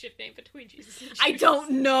 what is the ship name between Jesus and Judas? I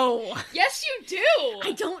don't know. Yes, you do!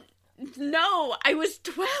 I don't know. I was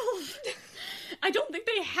 12. I don't think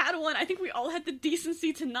they had one. I think we all had the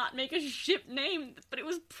decency to not make a ship name, but it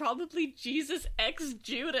was probably Jesus X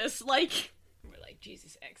Judas. Like, we're like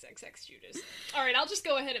Jesus XXX Judas. All right, I'll just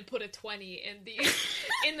go ahead and put a 20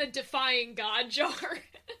 in the defying God jar.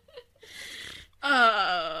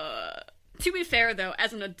 To be fair, though,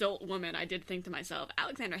 as an adult woman, I did think to myself,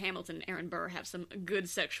 Alexander Hamilton and Aaron Burr have some good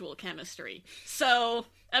sexual chemistry. So,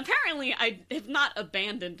 apparently, I have not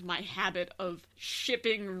abandoned my habit of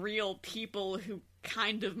shipping real people who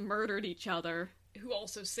kind of murdered each other. Who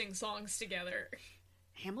also sing songs together.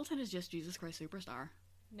 Hamilton is just Jesus Christ Superstar.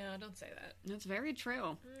 No, don't say that. That's very true.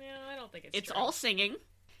 No, I don't think it's true. It's all singing.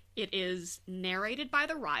 It is narrated by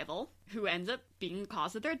the rival, who ends up being the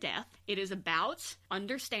cause of their death. It is about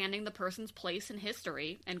understanding the person's place in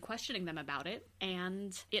history and questioning them about it.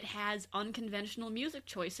 And it has unconventional music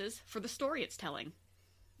choices for the story it's telling.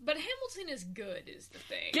 But Hamilton is good, is the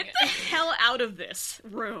thing. Get the hell out of this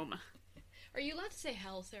room. Are you allowed to say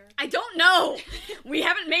hell, Sarah? I don't know! We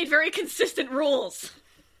haven't made very consistent rules.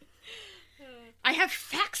 I have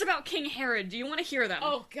facts about King Herod. Do you want to hear them?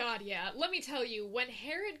 Oh, God, yeah. Let me tell you, when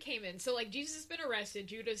Herod came in, so, like, Jesus has been arrested,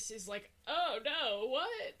 Judas is like, oh, no,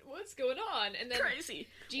 what? What's going on? And then crazy.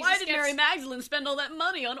 Why did Mary Magdalene spend all that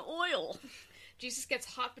money on oil? Jesus gets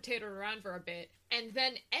hot potatoed around for a bit, and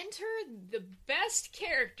then enter the best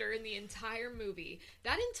character in the entire movie.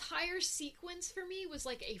 That entire sequence for me was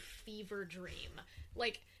like a fever dream.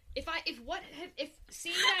 Like, if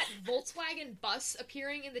seeing that Volkswagen bus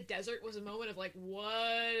appearing in the desert was a moment of like,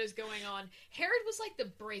 what is going on? Herod was like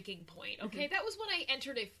the breaking point, okay? Mm-hmm. That was when I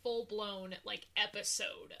entered a full-blown, like,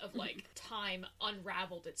 episode of, like, time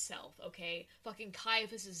unraveled itself, okay? Fucking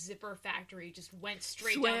Caiaphas' zipper factory just went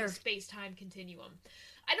straight down the space-time continuum.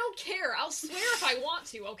 I don't care. I'll swear if I want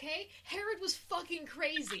to, okay? Herod was fucking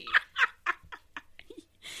crazy.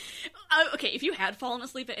 Okay, if you had fallen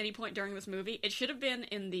asleep at any point during this movie, it should have been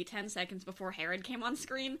in the 10 seconds before Herod came on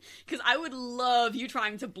screen, because I would love you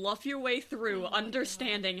trying to bluff your way through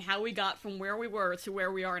understanding how we got from where we were to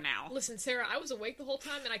where we are now. Listen, Sarah, I was awake the whole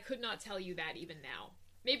time, and I could not tell you that even now.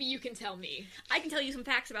 Maybe you can tell me. I can tell you some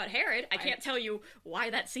facts about Herod. I can't tell you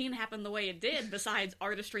why that scene happened the way it did, besides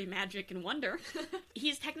artistry, magic, and wonder.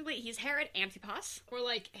 He's Herod Antipas. Or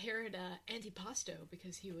like Herod Antipasto,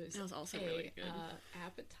 because he was That was also really good.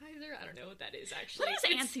 Appetizer? I don't know what that is, actually.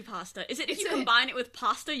 What is antipasta? Is it if you combine it with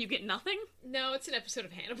pasta, you get nothing? No, it's an episode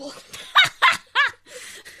of Hannibal.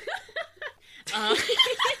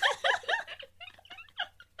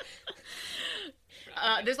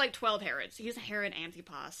 There's like 12 Herods. He's Herod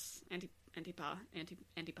Antipas.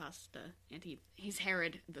 He's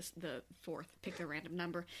Herod the fourth. Pick a random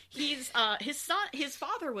number. He's his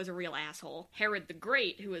father was a real asshole. Herod the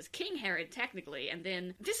Great, who was King Herod technically, and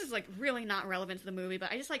then this is like really not relevant to the movie,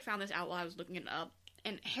 but I just like found this out while I was looking it up.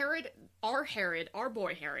 And our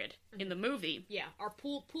boy Herod, in the movie... Yeah, our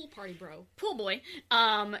pool party bro. Pool boy,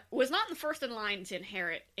 was not the first in line to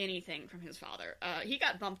inherit anything from his father. He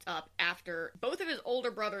got bumped up after both of his older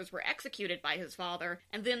brothers were executed by his father,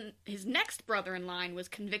 and then his next brother in line was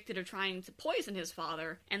convicted of trying to poison his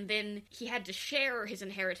father, and then he had to share his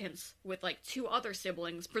inheritance with, like, 2 other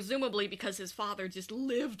siblings, presumably because his father just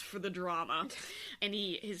lived for the drama. And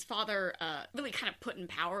his father, really kind of put in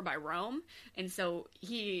power by Rome, and so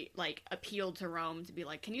he, like, appealed to Rome to be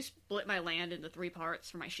like, can you split my land into 3 parts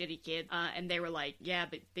for my shitty kid? And they were like, yeah,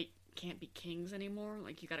 but they can't be kings anymore.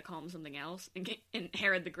 Like, you gotta call them something else. And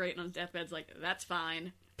Herod the Great on his deathbed's like, that's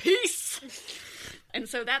fine. Peace! And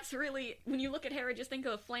so that's really, when you look at Herod, just think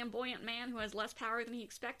of a flamboyant man who has less power than he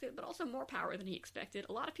expected, but also more power than he expected.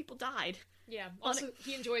 A lot of people died. Yeah, also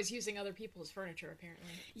he enjoys using other people's furniture, apparently.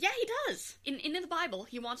 Yeah, he does. In the Bible,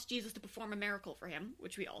 he wants Jesus to perform a miracle for him,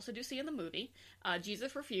 which we also do see in the movie.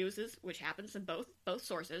 Jesus refuses, which happens in both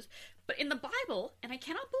sources. But in the Bible, and I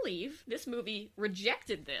cannot believe this movie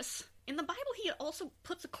rejected this, in the Bible he also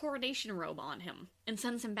puts a coronation robe on him and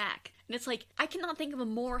sends him back. And it's like, I cannot think of a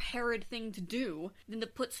more Herod thing to do than to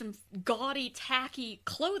put some gaudy, tacky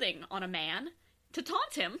clothing on a man to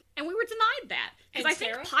taunt him, and we were denied that. Because I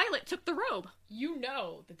think Pilate took the robe. You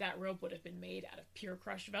know that robe would have been made out of pure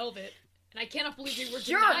crushed velvet, and I cannot believe we were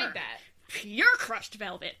denied that. Pure crushed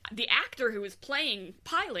velvet. The actor who was playing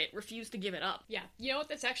Pilate refused to give it up. Yeah, you know what?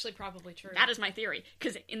 That's actually probably true. That is my theory.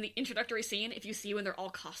 Because in the introductory scene, if you see when they're all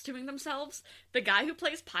costuming themselves, the guy who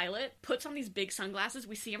plays Pilate puts on these big sunglasses.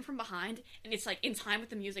 We see him from behind, and it's like, in time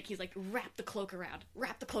with the music, he's like, wrap the cloak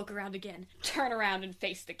around again, turn around and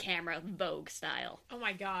face the camera, Vogue style. Oh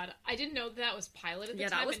my god. I didn't know that was Pilate at the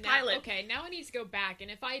time. Yeah, that was Pilate. Okay, now I need to go back, and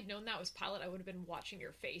if I had known that was Pilate, I would have been watching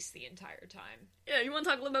your face the entire time. Yeah, you want to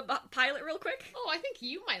talk a little bit about Pilate real quick? Oh, I think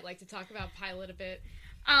you might like to talk about Pilate a bit.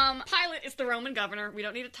 Pilate is the Roman governor. We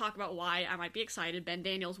don't need to talk about why. I might be excited. Ben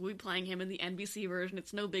Daniels will be playing him in the NBC version.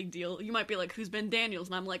 It's no big deal. You might be like, who's Ben Daniels?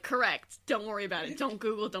 And I'm like, correct. Don't worry about it. Don't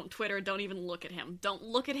Google, don't Twitter, don't even look at him. Don't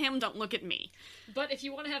look at him, don't look at me. But if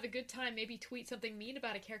you want to have a good time, maybe tweet something mean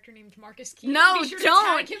about a character named Marcus Keene. No, sure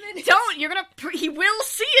don't! Don't! You're gonna... He will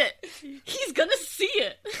see it! He's gonna see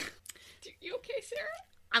it! You okay, Sarah?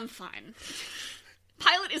 I'm fine.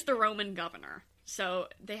 Pilate is the Roman governor. So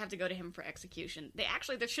they have to go to him for execution.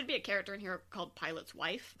 There should be a character in here called Pilate's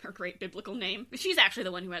wife, her great biblical name. She's actually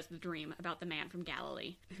the one who has the dream about the man from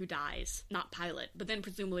Galilee who dies, not Pilate. But then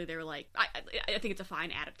presumably they were like, I think it's a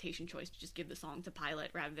fine adaptation choice to just give the song to Pilate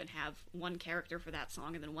rather than have one character for that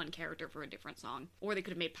song and then one character for a different song. Or they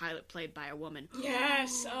could have made Pilate played by a woman.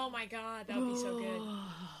 Yes! Oh my god, that would be so good.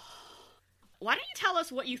 Why don't you tell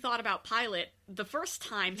us what you thought about Pilate the first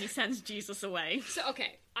time he sends Jesus away? So,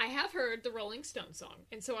 okay, I have heard the Rolling Stones song,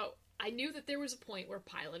 and so I knew that there was a point where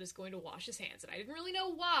Pilate is going to wash his hands, and I didn't really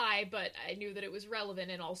know why, but I knew that it was relevant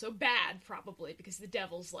and also bad, probably, because the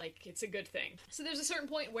devil's like, it's a good thing. So there's a certain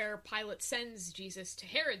point where Pilate sends Jesus to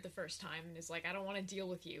Herod the first time and is like, I don't want to deal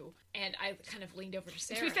with you, and I kind of leaned over to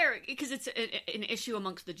Sarah. To be fair, because it's an issue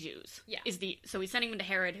amongst the Jews. Yeah. So he's sending him to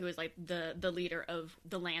Herod, who is like the leader of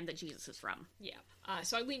the land that Jesus is from. Yeah.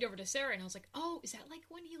 So I leaned over to Sarah and I was like, oh, is that like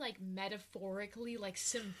when he like metaphorically, like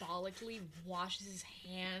symbolically washes his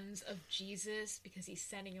hands of Jesus because he's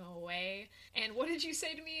sending him away? And what did you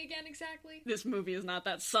say to me again exactly? This movie is not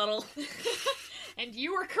that subtle. And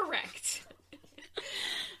you were correct.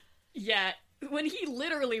 Yeah, when he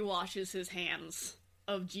literally washes his hands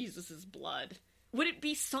of Jesus' blood. Would it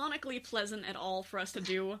be sonically pleasant at all for us to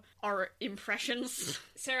do our impressions?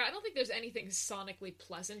 Sarah, I don't think there's anything sonically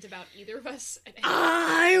pleasant about either of us.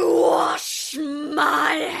 I wash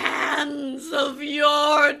my hands of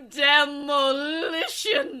your demolition.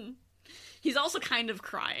 He's also kind of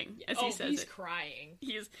crying as he says he's it. crying.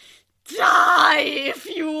 He's, die if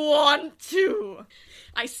you want to.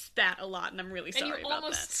 I spat a lot, and I'm really sorry about that. And you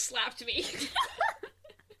almost slapped me.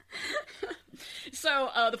 So,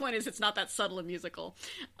 the point is, it's not that subtle a musical.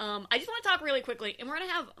 I just want to talk really quickly, and we're going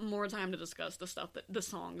to have more time to discuss the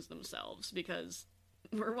songs themselves, because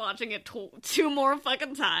we're watching it two more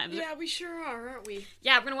fucking times. Yeah, we sure are, aren't we?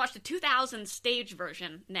 Yeah, we're going to watch the 2000 stage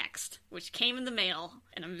version next, which came in the mail,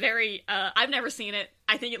 and I'm very, I've never seen it.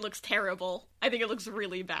 I think it looks terrible. I think it looks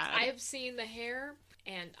really bad. I have seen the hair,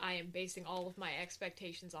 and I am basing all of my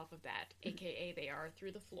expectations off of that, aka they are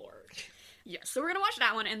through the floor. Yes, so we're going to watch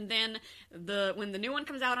that one, and then when the new one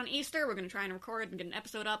comes out on Easter, we're going to try and record and get an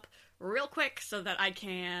episode up real quick so that I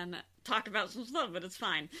can talk about some stuff, but it's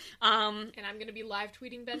fine. And I'm going to be live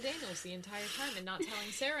tweeting Ben Daniels the entire time and not telling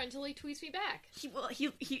Sarah until he tweets me back.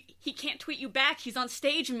 He can't tweet you back. He's on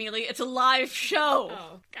stage, Amelia. It's a live show.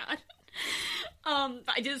 Oh. God.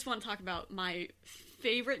 I did just want to talk about my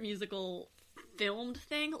favorite musical filmed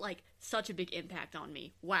thing, like, such a big impact on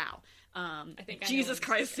me. Wow. I think Jesus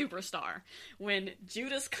Christ Superstar. When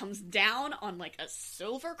Judas comes down on, like, a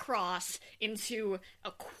silver cross into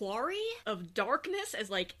a quarry of darkness as,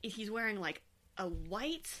 like, he's wearing, like, a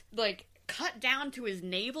white, like, cut down to his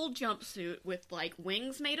navel jumpsuit with, like,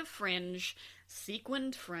 wings made of fringe,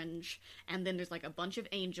 sequined fringe, and then there's, like, a bunch of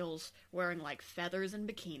angels wearing, like, feathers and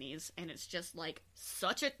bikinis, and it's just, like,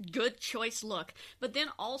 such a good choice look. But then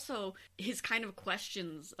also his kind of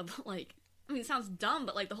questions of, like, I mean, it sounds dumb,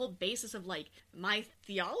 but, like, the whole basis of, like, my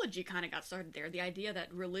theology kind of got started there. The idea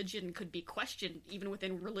that religion could be questioned even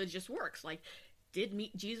within religious works. Like, did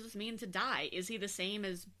Jesus mean to die? Is he the same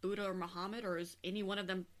as Buddha or Muhammad, or is any one of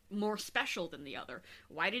them more special than the other?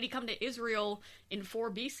 Why did he come to Israel in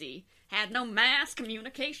 4 BC? Had no mass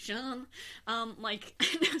communication.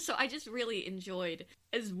 So I just really enjoyed,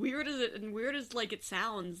 as weird as like it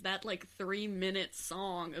sounds, that like 3-minute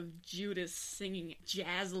song of Judas singing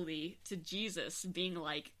jazzily to Jesus, being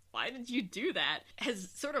like, why did you do that? Has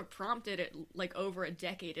sort of prompted it, like, over a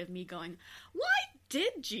decade of me going, why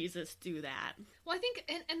did Jesus do that? Well, I think,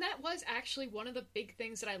 and that was actually one of the big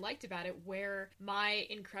things that I liked about it, where my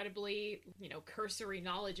incredibly, cursory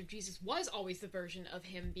knowledge of Jesus was always the version of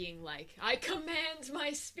him being like, I command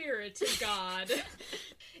my spirit to God.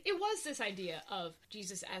 It was this idea of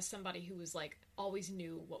Jesus as somebody who was, like, always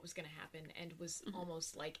knew what was going to happen and was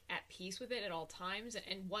almost, like, at peace with it at all times,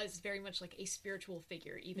 and was very much like a spiritual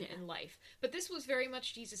figure even in life. But this was very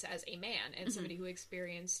much Jesus as a man and somebody who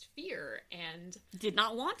experienced fear and did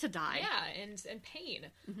not want to die. Yeah, and pain.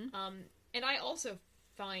 And I also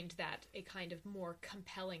find that a kind of more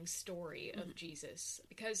compelling story of Jesus,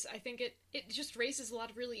 because I think it just raises a lot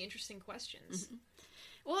of really interesting questions.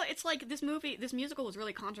 Well, it's like this musical was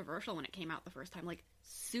really controversial when it came out the first time, like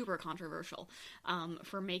super controversial,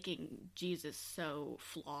 for making Jesus so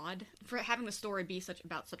flawed, for having the story be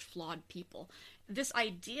about such flawed people. This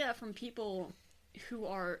idea from people who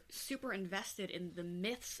are super invested in the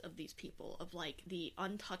myths of these people, of like the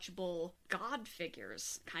untouchable god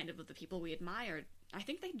figures, kind of the people we admired. I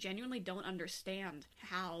think they genuinely don't understand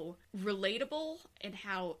how relatable and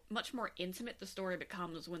how much more intimate the story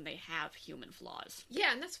becomes when they have human flaws.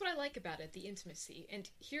 Yeah, and that's what I like about it, the intimacy. And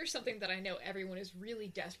here's something that I know everyone is really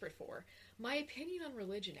desperate for. My opinion on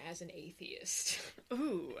religion as an atheist.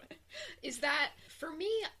 Ooh. Is that, for me,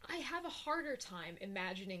 I have a harder time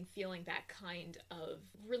imagining feeling that kind of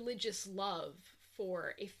religious love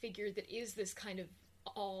for a figure that is this kind of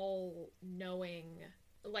all-knowing,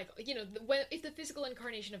 like, if the physical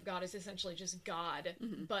incarnation of God is essentially just God,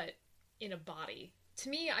 but in a body. To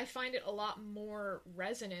me, I find it a lot more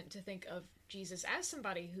resonant to think of Jesus as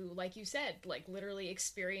somebody who, like you said, like literally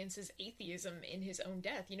experiences atheism in his own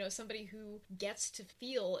death. Somebody who gets to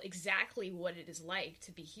feel exactly what it is like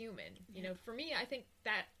to be human. For me, I think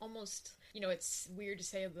that almost, it's weird to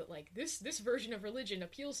say that, like, this version of religion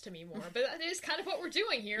appeals to me more, but that is kind of what we're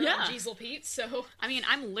doing here on Jeezel Pete, so. I mean,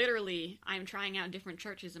 I'm trying out different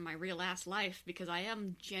churches in my real ass life, because I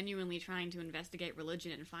am genuinely trying to investigate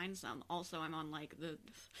religion and find some. Also, I'm on, like, the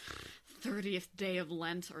 30th day of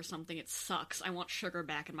Lent or something. It sucks. I want sugar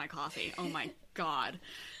back in my coffee. Oh my god.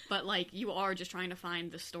 But, like, you are just trying to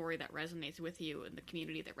find the story that resonates with you, and the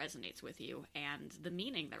community that resonates with you, and the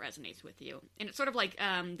meaning that resonates with you. And it's sort of like,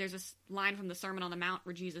 there's this line from the Sermon on the Mount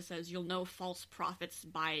where Jesus says, "You'll know false prophets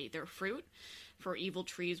by their fruit, for evil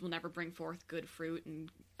trees will never bring forth good fruit,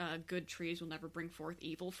 and good trees will never bring forth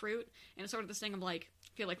evil fruit." And it's sort of this thing of, like,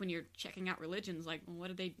 I feel like when you're checking out religions, like, well, what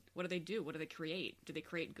do they do? What do they create? Do they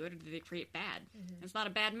create good, or do they create bad? It's not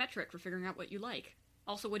a bad metric for figuring out what you like.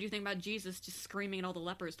 Also, what do you think about Jesus just screaming at all the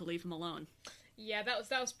lepers to leave him alone? Yeah,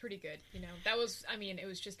 that was pretty good, you know. That was, I mean, it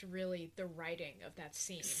was just really the writing of that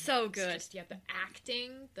scene. So good. Just, yeah, the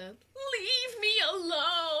acting, the leave me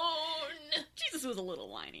alone. Jesus was a little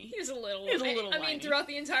whiny. He was a little whiny. I mean, throughout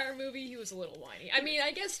the entire movie, he was a little whiny. I mean,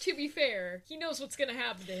 I guess to be fair, he knows what's gonna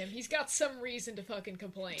happen to him. He's got some reason to fucking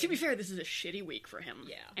complain. To be fair, this is a shitty week for him.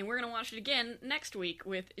 Yeah. And we're gonna watch it again next week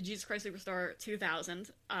with Jesus Christ Superstar 2000.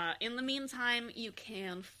 In the meantime, you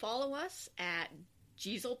can follow us at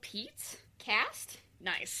Jeezel Pete Cast.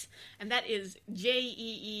 Nice. And that is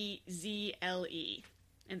Jeezle.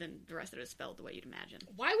 And then the rest of it is spelled the way you'd imagine.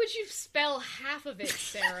 Why would you spell half of it,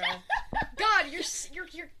 Sarah? God, you're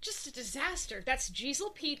just a disaster. That's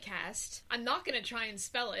Jeezel Petecast. I'm not gonna try and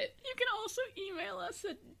spell it. You can also email us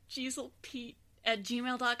at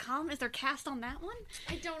jeezlepete@gmail.com. Is there cast on that one?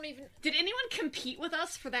 I don't even... Did anyone compete with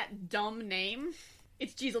us for that dumb name?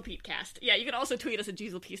 It's Jeezel Petecast. Yeah, you can also tweet us at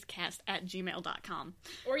jeezlepetecast@gmail.com.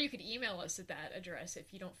 Or you could email us at that address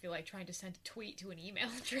if you don't feel like trying to send a tweet to an email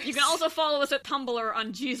address. You can also follow us at Tumblr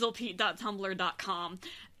on jeezelpete.tumblr.com.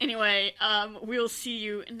 Anyway, we'll see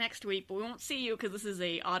you next week, but we won't see you because this is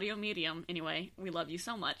a audio medium. Anyway, we love you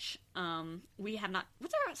so much. We have not...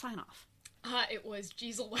 What's our sign-off? It was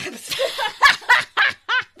Jeezel Wept.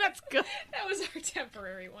 That's good. That was our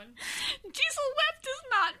temporary one. Jeezel Wept is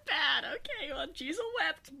not bad. Okay, well, Jeezel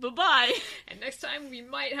Wept. Bye-bye. And next time we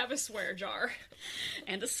might have a swear jar.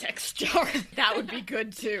 And a sex jar. That would be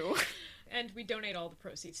good, too. And we donate all the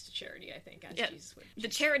proceeds to charity, I think, as Jesus would. The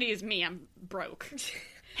charity is me. I'm broke.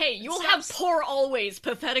 Hey, you'll have poor always,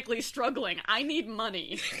 pathetically struggling. I need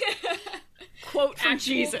money. Quote from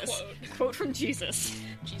Jesus. Quote from Jesus.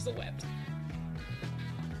 Jeezel Wept.